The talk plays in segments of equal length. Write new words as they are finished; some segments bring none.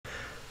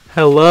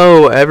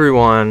Hello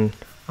everyone,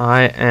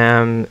 I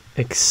am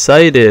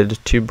excited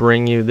to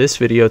bring you this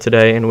video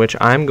today in which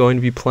I'm going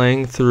to be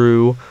playing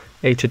through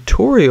a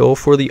tutorial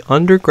for the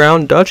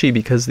Underground Duchy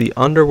because the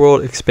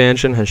Underworld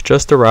Expansion has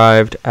just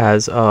arrived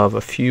as of a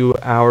few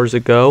hours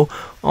ago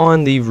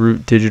on the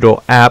Root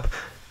Digital app,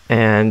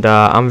 and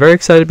I'm very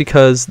excited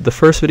because the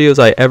first videos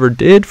I ever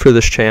did for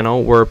this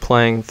channel were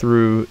playing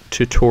through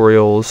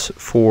tutorials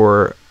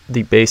for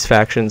the base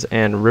factions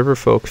and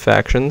Riverfolk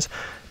factions.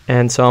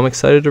 And so I'm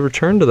excited to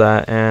return to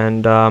that,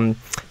 and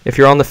if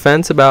you're on the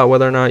fence about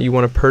whether or not you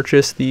want to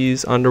purchase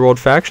these Underworld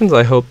factions,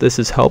 I hope this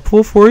is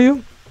helpful for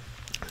you.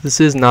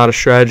 This is not a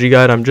strategy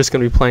guide, I'm just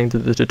going to be playing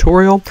through the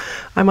tutorial.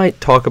 I might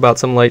talk about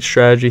some light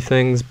strategy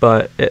things,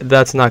 but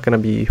that's not going to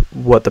be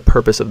what the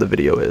purpose of the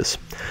video is.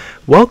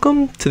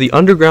 Welcome to the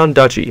Underground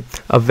Duchy,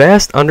 a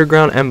vast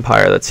underground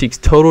empire that seeks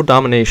total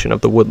domination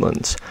of the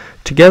woodlands.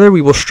 Together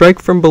we will strike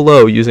from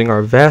below using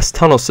our vast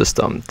tunnel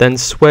system, then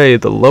sway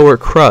the lower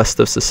crust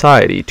of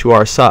society to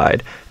our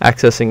side,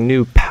 accessing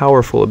new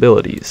powerful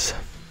abilities.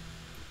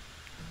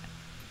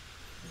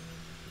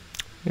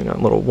 You know, a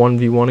little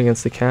 1v1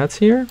 against the cats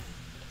here.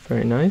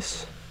 Very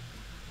nice.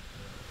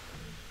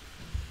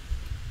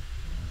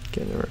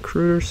 Getting the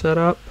recruiter set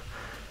up.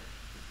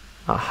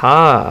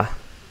 Aha!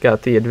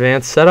 Got the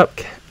advanced setup.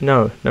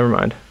 No, never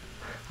mind.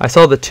 I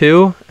saw the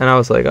two and I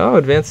was like, oh,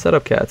 advanced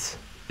setup cats.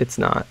 It's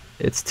not.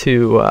 It's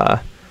two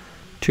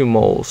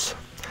moles.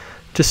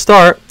 To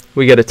start,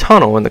 we get a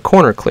tunnel in the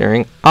corner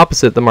clearing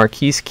opposite the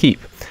Marquise Keep.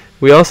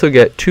 We also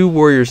get 2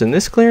 warriors in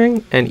this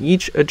clearing and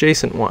each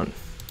adjacent one.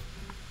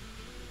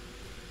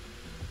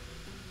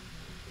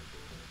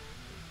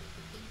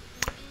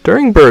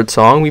 During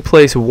birdsong, we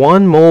place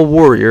 1 mole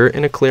warrior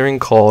in a clearing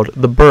called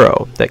the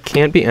Burrow that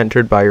can't be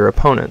entered by your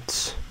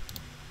opponents.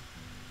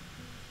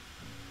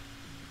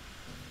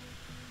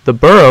 The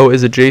Burrow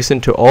is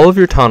adjacent to all of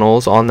your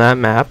tunnels on that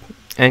map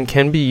and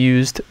can be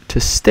used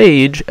to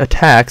stage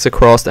attacks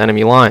across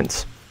enemy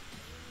lines.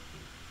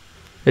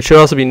 It should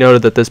also be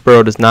noted that this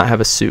Burrow does not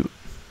have a suit.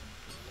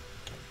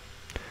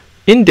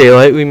 In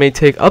daylight, we may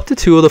take up to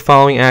 2 of the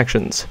following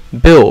actions: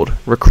 build,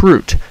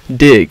 recruit,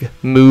 dig,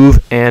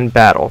 move, and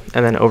battle.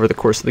 And then over the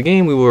course of the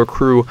game, we will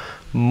accrue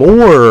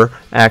more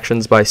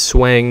actions by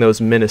swaying those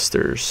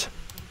ministers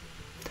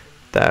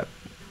that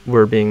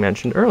were being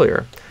mentioned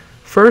earlier.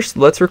 First,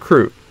 let's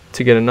recruit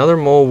to get another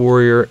mole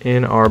warrior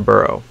in our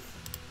burrow.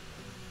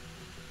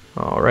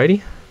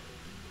 Alrighty.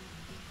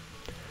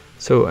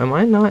 So am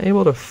I not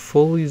able to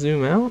fully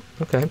zoom out?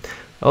 Okay.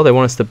 Oh, they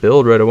want us to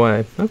build right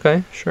away.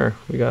 Okay, sure.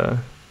 We gotta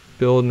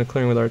build in a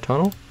clearing with our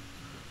tunnel.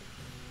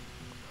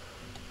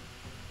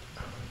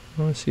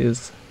 I want to see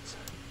is.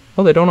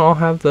 Oh, they don't all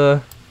have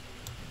the.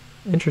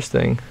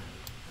 Interesting.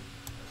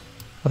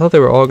 I thought they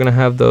were all gonna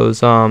have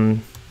those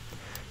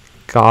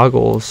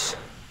goggles,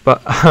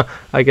 but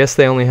I guess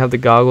they only have the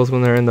goggles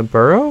when they're in the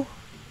burrow,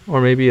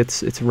 or maybe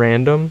it's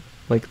random.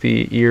 Like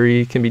the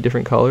Eerie can be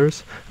different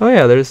colors. Oh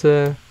yeah, there's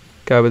a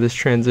guy with this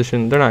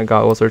transition. They're not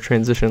goggles, they're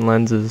transition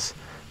lenses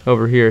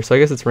over here. So I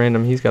guess it's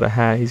random. He's got a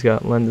hat. He's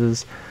got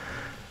lenses.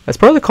 As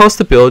part of the cost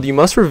to build, you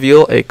must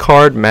reveal a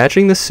card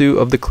matching the suit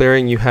of the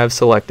clearing you have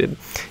selected.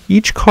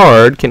 Each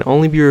card can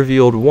only be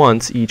revealed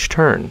once each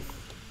turn.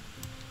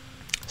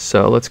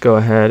 So let's go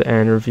ahead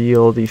and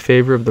reveal the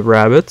favor of the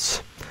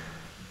rabbits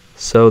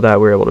so that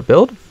we're able to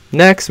build.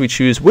 Next, we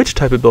choose which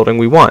type of building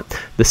we want.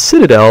 The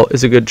Citadel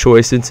is a good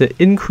choice since it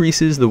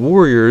increases the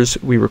warriors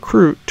we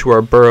recruit to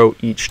our burrow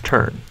each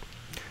turn.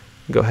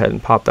 Go ahead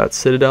and pop that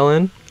Citadel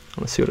in.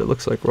 Let's see what it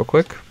looks like real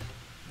quick.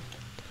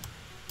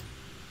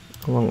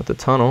 Along with the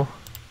tunnel.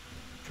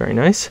 Very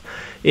nice.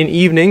 In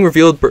evening,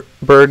 revealed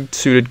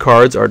bird-suited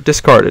cards are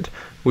discarded.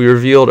 We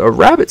revealed a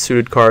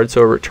rabbit-suited card,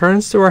 so it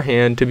returns to our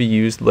hand to be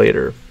used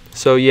later.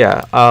 So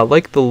yeah,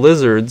 like the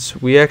lizards,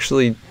 we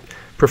actually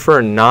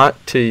prefer not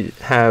to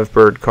have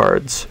bird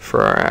cards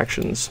for our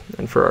actions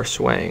and for our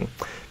swaying,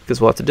 because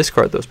we'll have to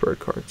discard those bird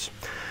cards.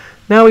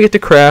 Now we get to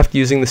craft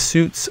using the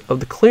suits of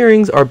the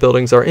clearings our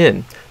buildings are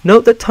in.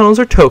 Note that tunnels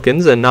are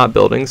tokens and not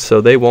buildings, so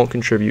they won't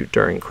contribute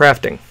during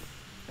crafting.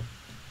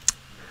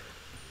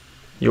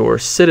 Your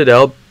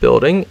Citadel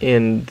building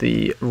in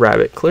the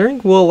rabbit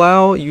clearing will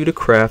allow you to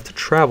craft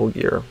travel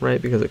gear,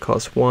 right? Because it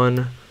costs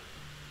 1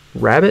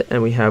 rabbit,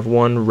 and we have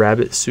 1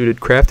 rabbit suited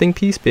crafting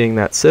piece, being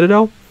that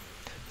Citadel.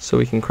 So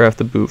we can craft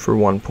the boot for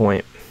 1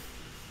 point.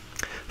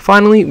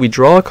 Finally, we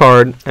draw a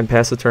card and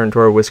pass the turn to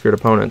our whiskered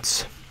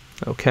opponents.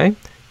 Okay.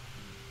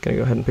 Gonna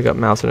go ahead and pick up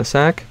Mouse in a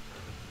Sack.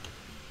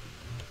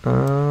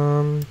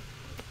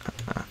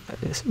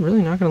 Is it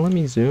really not gonna let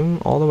me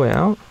zoom all the way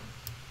out?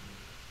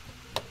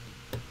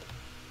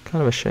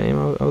 Kind of a shame.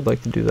 I would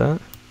like to do that.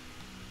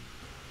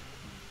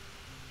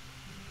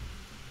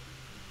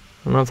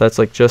 I don't know if that's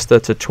like just a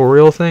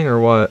tutorial thing or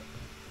what.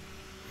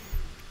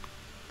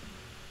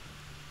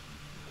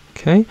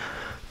 Okay.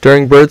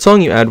 During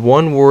birdsong, you add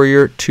 1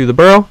 warrior to the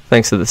burrow.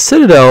 Thanks to the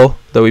Citadel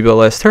that we built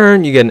last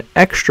turn, you get an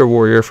extra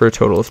warrior for a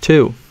total of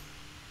 2.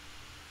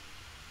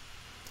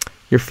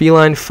 Your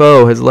feline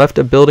foe has left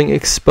a building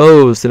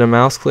exposed in a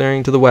mouse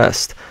clearing to the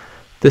west.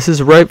 This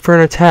is ripe for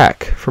an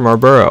attack from our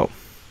burrow.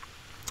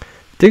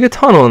 Dig a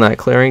tunnel in that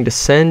clearing to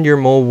send your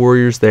mole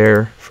warriors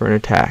there for an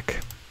attack.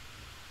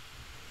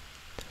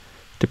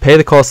 To pay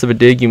the cost of a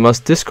dig, you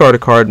must discard a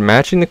card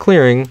matching the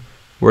clearing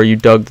where you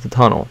dug the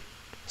tunnel.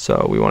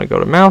 So we want to go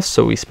to mouse,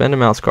 so we spend a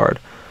mouse card.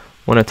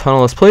 When a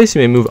tunnel is placed,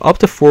 you may move up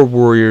to 4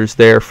 warriors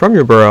there from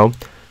your burrow.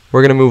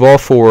 We're going to move all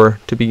 4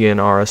 to begin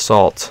our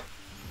assault.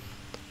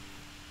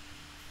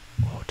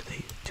 Oh, do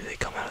they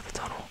come out of the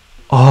tunnel?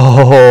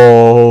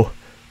 Oh,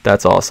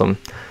 that's awesome.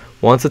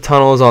 Once the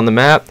tunnel is on the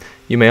map,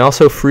 you may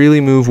also freely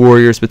move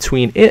warriors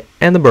between it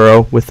and the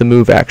burrow with the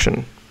move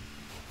action.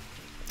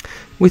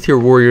 With your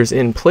warriors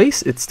in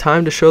place, it's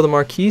time to show the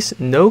Marquise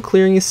no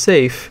clearing is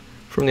safe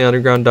from the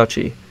Underground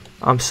Duchy.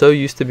 I'm so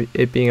used to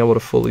it being able to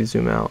fully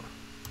zoom out.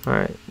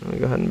 Alright, let me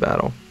go ahead and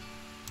battle.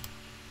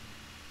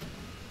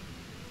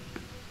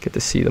 Get to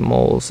see the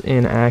moles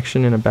in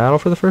action in a battle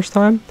for the first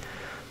time.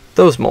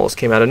 Those moles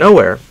came out of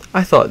nowhere.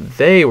 I thought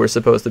they were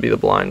supposed to be the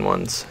blind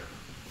ones.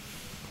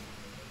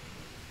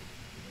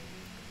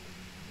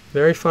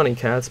 Very funny,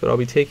 cats, but I'll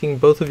be taking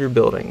both of your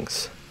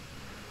buildings.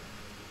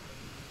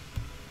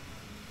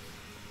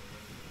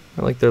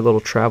 I like their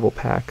little travel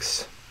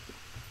packs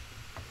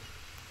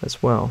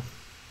as well.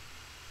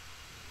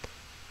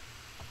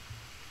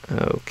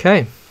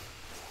 Okay.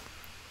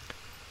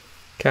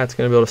 Cat's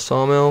gonna build a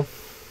sawmill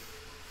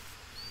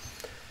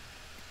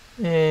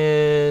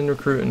and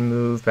recruit and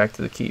move back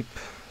to the keep.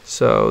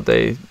 So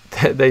they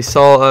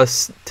saw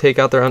us take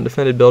out their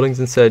undefended buildings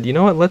and said, you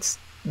know what, let's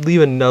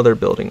leave another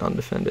building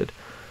undefended.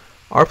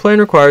 Our plan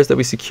requires that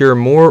we secure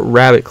more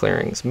rabbit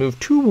clearings. Move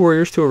 2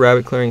 warriors to a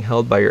rabbit clearing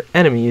held by your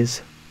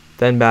enemies,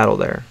 then battle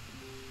there.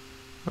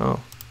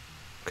 Oh,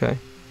 okay.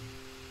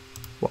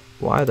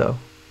 Why though?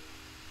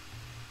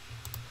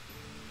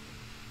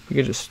 We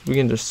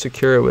can just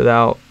secure it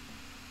without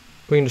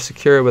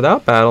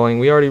battling.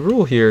 We already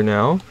rule here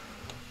now.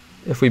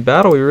 If we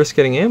battle, we risk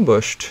getting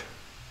ambushed.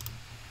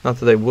 Not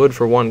that they would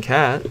for 1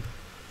 cat,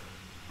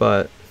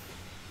 but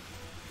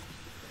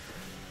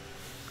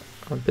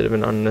a bit of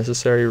an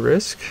unnecessary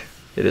risk.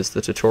 It is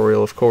the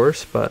tutorial, of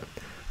course, but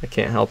I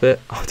can't help it.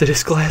 Oh, did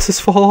his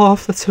glasses fall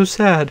off? That's so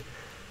sad.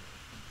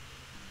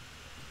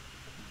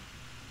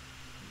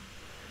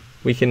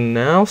 We can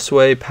now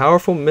sway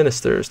powerful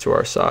ministers to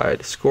our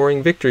side,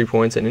 scoring victory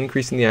points and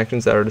increasing the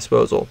actions at our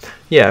disposal.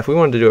 Yeah, if we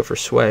wanted to do it for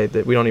sway,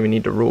 that we don't even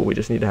need to rule, we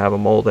just need to have a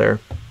mole there.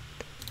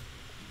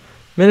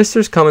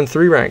 Ministers come in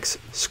 3 ranks: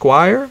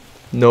 Squire,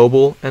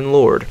 Noble, and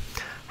Lord.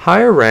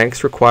 Higher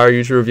ranks require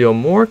you to reveal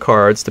more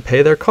cards to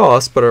pay their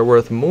cost, but are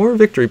worth more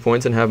victory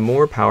points and have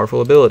more powerful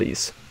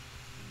abilities.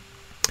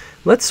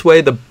 Let's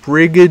sway the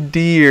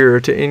Brigadier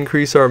to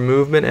increase our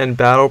movement and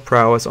battle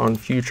prowess on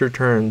future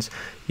turns.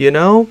 You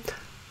know,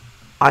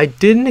 I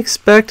didn't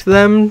expect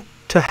them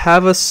to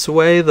have us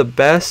sway the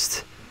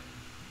best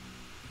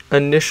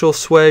initial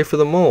sway for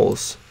the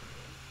moles,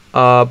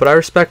 but I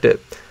respect it.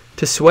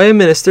 To sway a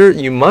minister,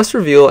 you must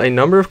reveal a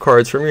number of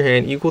cards from your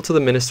hand equal to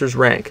the minister's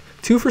rank.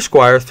 2 for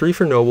Squire, 3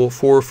 for Noble,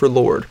 4 for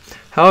Lord.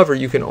 However,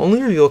 you can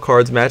only reveal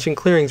cards matching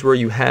clearings where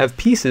you have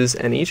pieces,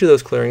 and each of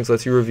those clearings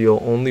lets you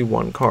reveal only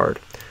 1 card.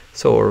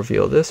 So we'll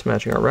reveal this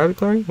matching our rabbit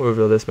clearing, we'll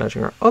reveal this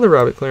matching our other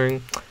rabbit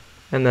clearing,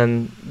 and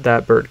then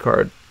that bird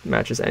card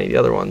matches any of the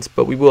other ones,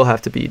 but we will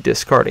have to be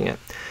discarding it.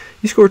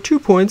 You score 2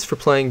 points for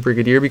playing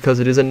Brigadier because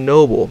it is a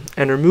noble,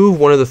 and remove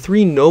one of the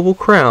 3 noble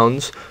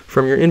crowns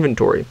from your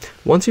inventory.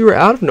 Once you are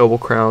out of noble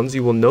crowns,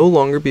 you will no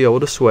longer be able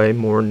to sway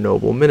more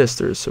noble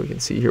ministers. So we can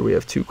see here we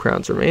have 2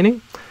 crowns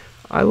remaining.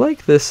 I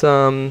like this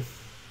board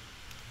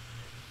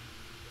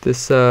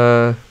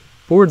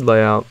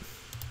layout.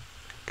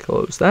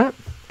 Close that.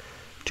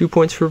 2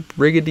 points for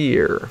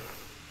Brigadier.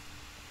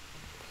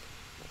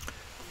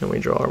 And we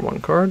draw our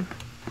 1 card.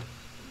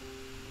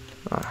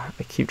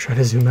 I keep trying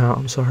to zoom out,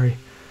 I'm sorry.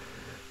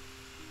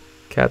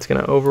 Cat's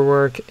gonna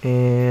overwork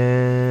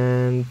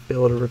and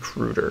build a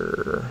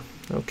recruiter.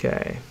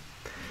 Okay.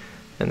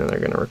 And then they're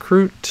gonna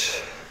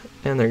recruit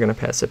and they're gonna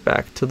pass it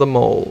back to the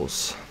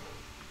moles.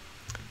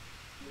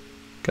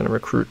 Gonna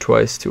recruit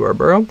twice to our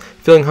burrow.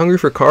 Feeling hungry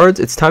for cards?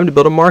 It's time to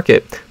build a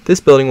market. This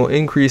building will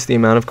increase the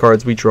amount of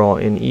cards we draw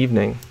in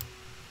evening.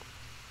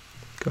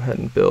 Go ahead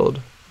and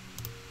build.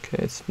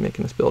 Okay, it's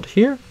making us build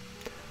here.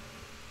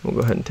 We'll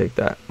go ahead and take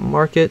that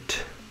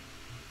market.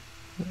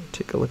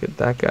 Take a look at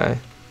that guy.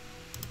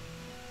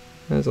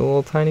 There's a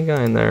little tiny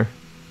guy in there.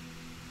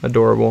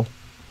 Adorable.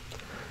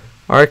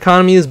 Our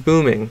economy is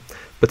booming,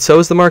 but so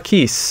is the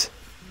Marquise.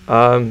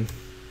 I'm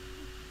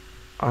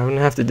going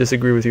to have to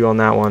disagree with you on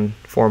that one,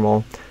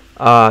 Formal.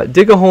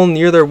 Dig a hole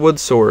near their wood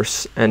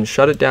source and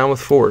shut it down with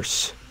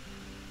force.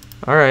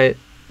 Alright,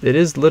 it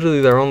is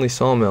literally their only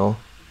sawmill,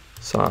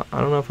 so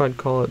I don't know if I'd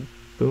call it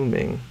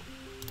booming,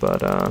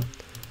 but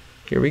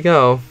here we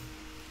go.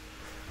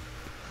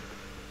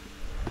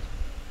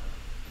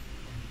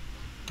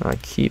 I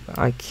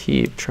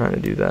keep trying to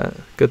do that.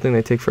 Good thing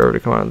they take forever to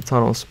come out of the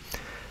tunnels.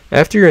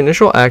 After your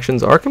initial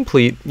actions are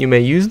complete, you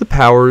may use the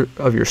power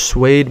of your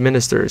swayed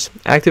ministers.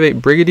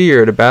 Activate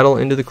Brigadier to battle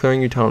into the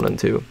clearing you tunneled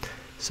into.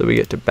 So we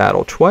get to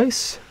battle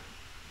twice.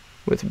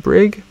 with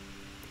Brig,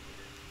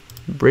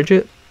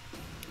 Bridget,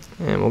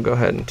 and we'll go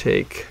ahead and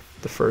take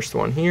the first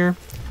one here.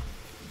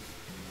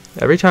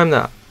 Every time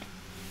that,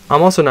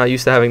 I'm also not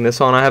used to having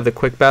this on, I have the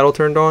quick battle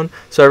turned on,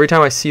 so every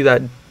time I see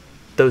that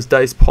those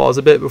dice pause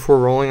a bit before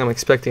rolling, I'm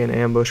expecting an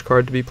ambush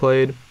card to be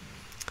played.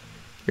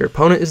 Your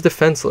opponent is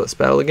defenseless.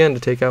 Battle again to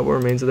take out what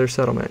remains of their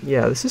settlement.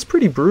 Yeah, this is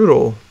pretty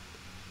brutal.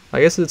 I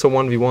guess it's a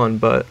 1v1,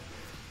 but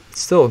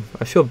still,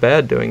 I feel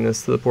bad doing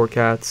this to the poor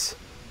cats.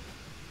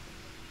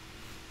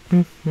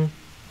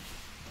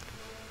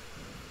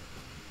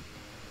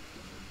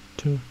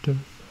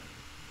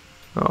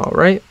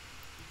 Alright.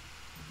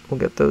 We'll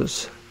get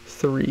those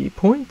 3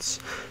 points.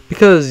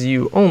 Because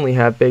you only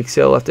have Bake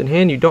Sale left in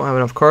hand, you don't have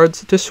enough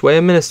cards to sway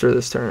a minister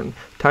this turn.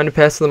 Time to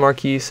pass to the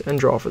Marquise and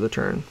draw for the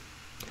turn.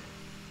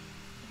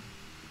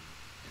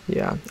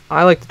 Yeah,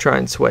 I like to try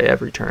and sway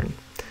every turn.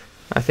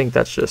 I think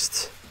that's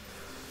just...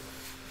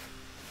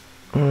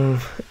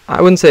 I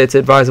wouldn't say it's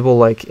advisable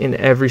like in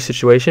every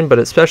situation, but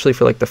especially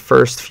for like the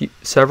first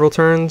several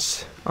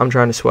turns, I'm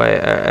trying to sway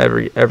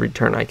every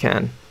turn I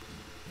can.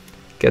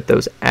 Get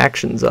those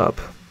actions up.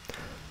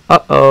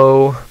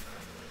 Uh-oh.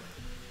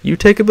 You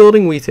take a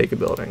building, we take a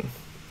building.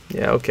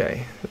 Yeah,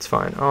 okay, that's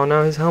fine. Oh,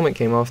 no, his helmet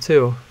came off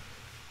too.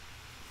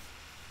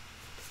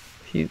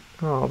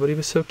 Oh, but he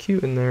was so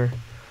cute in there.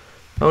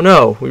 Oh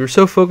no, we were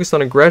so focused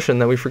on aggression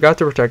that we forgot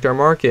to protect our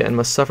market and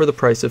must suffer the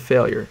price of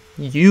failure.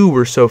 You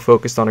were so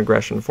focused on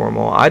aggression,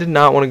 Formal. I did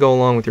not want to go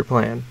along with your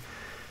plan.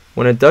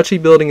 When a duchy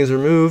building is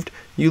removed,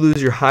 you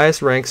lose your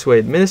highest rank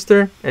swayed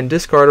minister and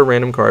discard a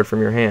random card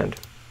from your hand.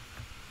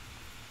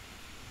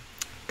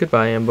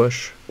 Goodbye,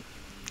 Ambush.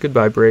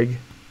 Goodbye, Brig.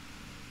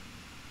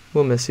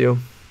 We'll miss you.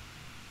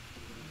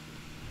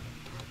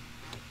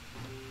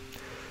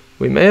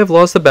 We may have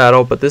lost the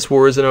battle, but this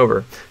war isn't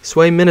over.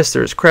 Sway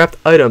ministers, craft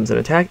items, and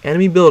attack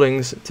enemy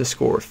buildings to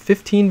score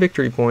 15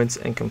 victory points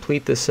and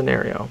complete this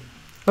scenario.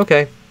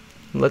 Okay,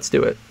 let's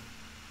do it.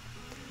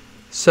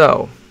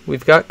 So,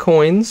 we've got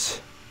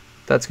coins.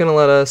 That's gonna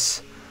let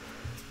us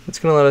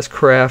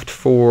craft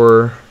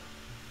for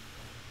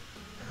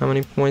how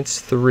many points?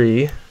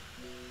 3.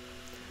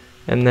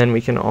 And then we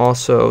can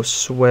also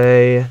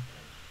sway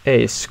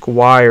a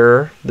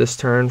squire this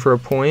turn for a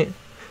point.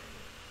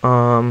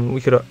 We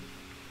could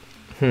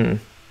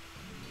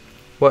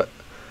what?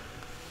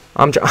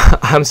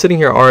 I'm sitting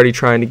here already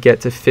trying to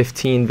get to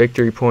 15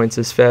 victory points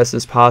as fast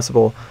as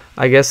possible.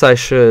 I guess I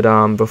should,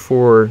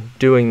 before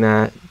doing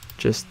that,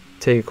 just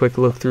take a quick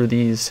look through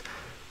these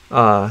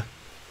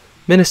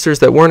ministers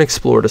that weren't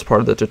explored as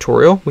part of the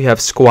tutorial. We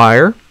have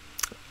Squire,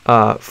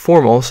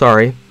 Formal,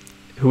 sorry,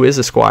 who is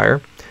a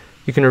Squire.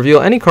 You can reveal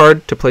any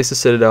card to place a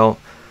citadel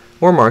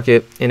or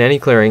market in any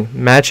clearing,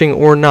 matching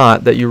or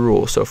not, that you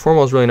rule. So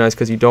Formal is really nice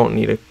because you don't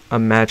need a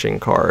matching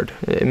card.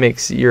 It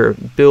makes your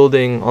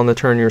building on the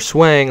turn you're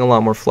swaying a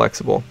lot more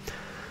flexible.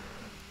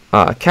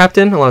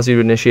 Captain allows you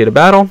to initiate a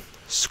battle.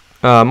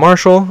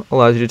 Marshal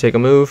allows you to take a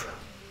move.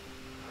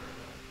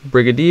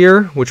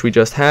 Brigadier, which we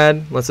just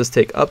had, lets us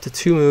take up to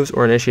 2 moves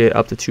or initiate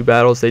up to 2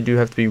 battles. They do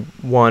have to be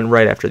one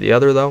right after the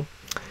other, though.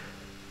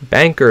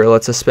 Banker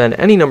lets us spend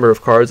any number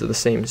of cards of the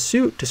same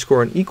suit to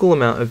score an equal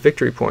amount of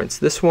victory points.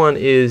 This one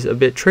is a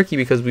bit tricky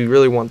because we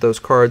really want those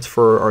cards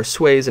for our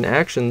sways and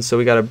actions, so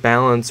we got to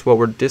balance what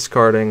we're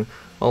discarding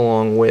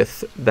along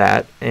with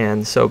that,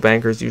 and so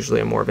Banker is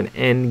usually a more of an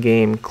end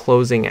game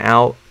closing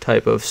out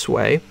type of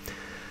sway.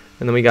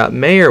 And then we got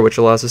Mayor, which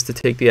allows us to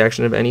take the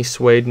action of any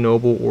swayed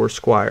noble or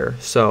squire.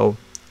 So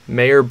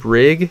Mayor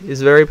Brig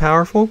is very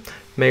powerful.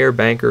 Mayor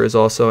Banker is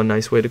also a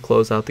nice way to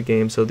close out the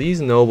game. So these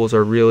nobles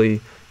are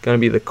really going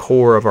to be the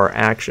core of our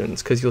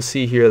actions, because you'll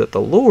see here that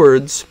the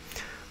lords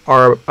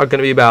are going to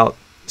be about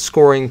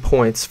scoring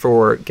points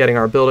for getting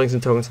our buildings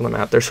and tokens on the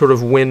map. They're sort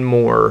of win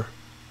more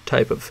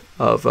type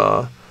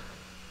of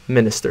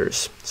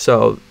ministers.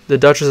 So the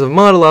Duchess of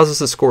Mud allows us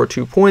to score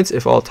 2 points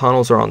if all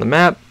tunnels are on the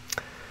map.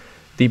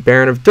 The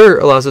Baron of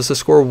Dirt allows us to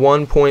score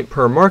 1 point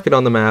per market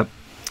on the map,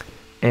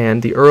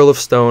 and the Earl of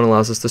Stone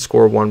allows us to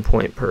score 1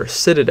 point per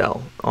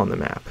citadel on the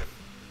map.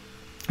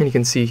 And you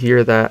can see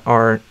here that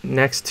our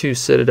next 2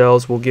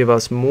 citadels will give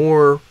us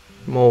more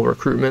mole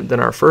recruitment than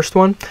our first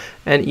one,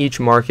 and each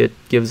market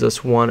gives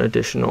us 1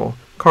 additional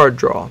card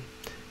draw.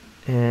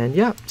 And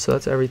yeah, so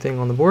that's everything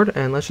on the board,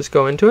 and let's just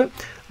go into it.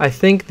 I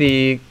think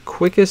the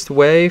quickest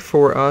way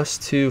for us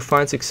to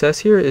find success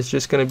here is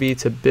just going to be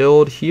to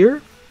build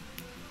here.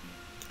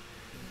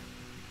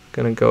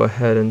 Gonna go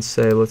ahead and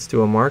say let's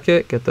do a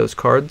market, get those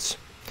cards,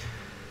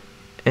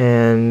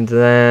 and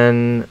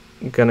then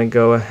gonna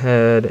go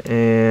ahead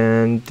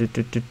and we'll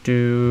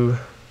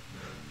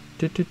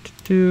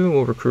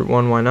recruit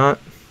 1, why not?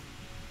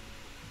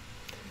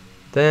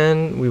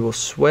 Then we will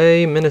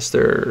sway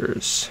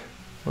ministers.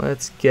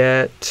 Let's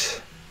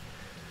get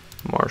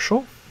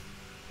Marshal.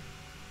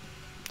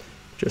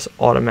 Just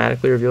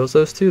automatically reveals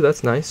those 2,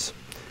 that's nice.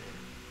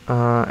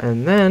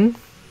 And then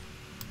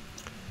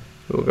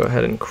we'll go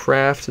ahead and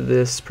craft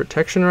this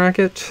protection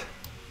racket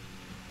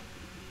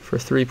for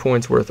 3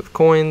 points worth of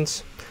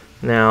coins.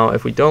 Now,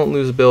 if we don't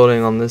lose a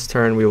building on this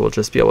turn, we will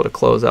just be able to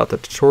close out the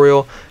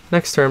tutorial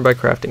next turn by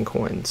crafting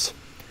coins.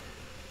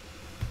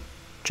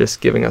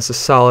 Just giving us a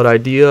solid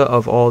idea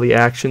of all the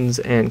actions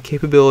and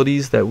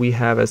capabilities that we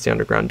have as the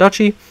Underground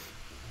Duchy.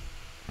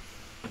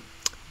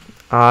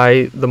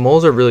 The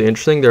moles are really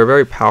interesting. They're a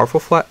very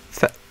powerful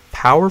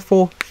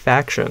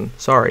faction.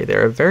 Sorry,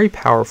 they're a very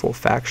powerful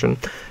faction,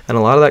 and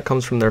a lot of that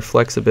comes from their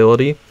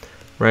flexibility,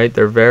 right?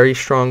 They're very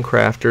strong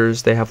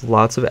crafters. They have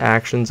lots of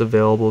actions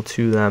available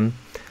to them.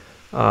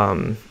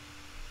 That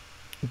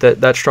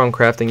strong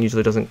crafting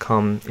usually doesn't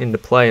come into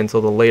play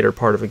until the later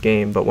part of a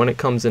game, but when it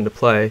comes into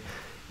play,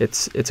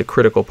 it's a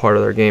critical part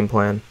of their game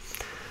plan.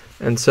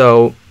 And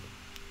so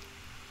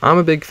I'm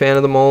a big fan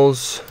of the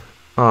moles.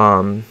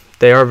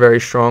 They are very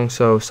strong,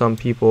 so some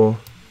people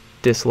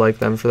dislike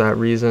them for that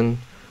reason,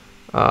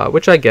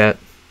 which I get.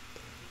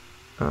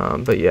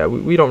 But yeah,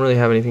 we don't really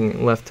have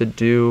anything left to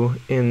do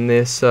in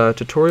this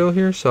tutorial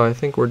here, so I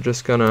think we're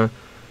just gonna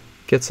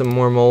get some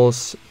more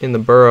moles in the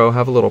burrow,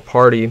 have a little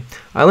party.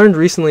 I learned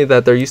recently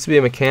that there used to be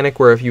a mechanic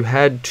where if you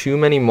had too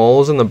many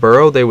moles in the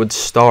burrow, they would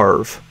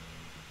starve.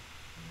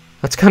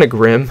 That's kind of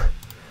grim.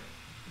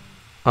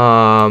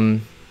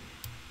 Oh,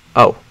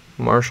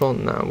 Marshall?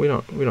 No, we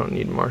don't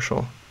need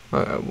Marshall.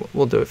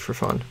 We'll do it for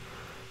fun.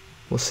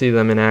 We'll see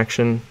them in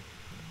action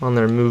on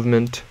their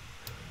movement.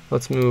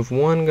 Let's move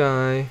one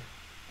guy.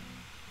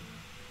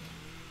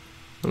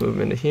 I'll move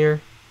him into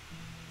here.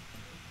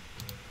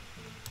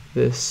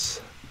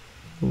 This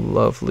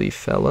lovely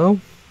fellow.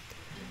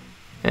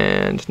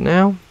 And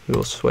now we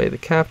will sway the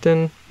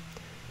captain.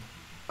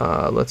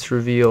 Let's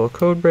reveal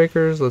code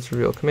breakers. Let's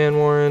reveal command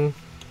warren.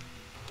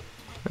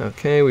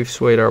 Okay, we've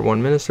swayed our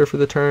one minister for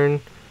the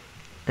turn.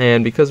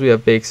 And because we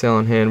have bake sale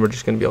in hand, we're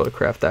just going to be able to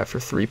craft that for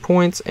 3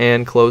 points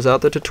and close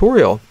out the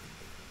tutorial.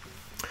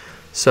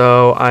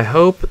 So I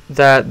hope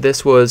that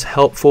this was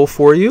helpful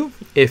for you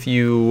if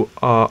you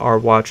are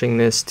watching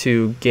this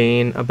to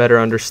gain a better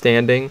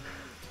understanding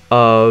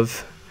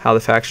of how the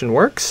faction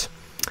works.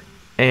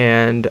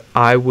 And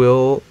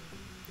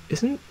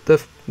isn't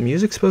the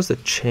music supposed to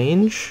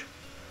change?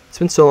 It's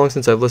been so long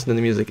since I've listened to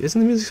the music.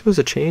 Isn't the music supposed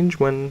to change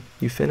when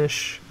you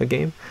finish a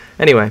game?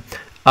 Anyway,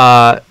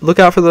 look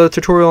out for the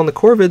tutorial on the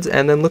Corvids,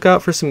 and then look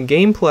out for some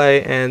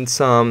gameplay and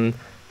some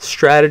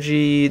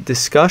strategy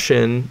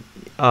discussion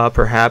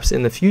perhaps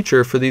in the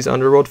future for these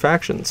Underworld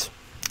factions.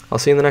 I'll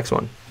see you in the next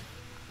one.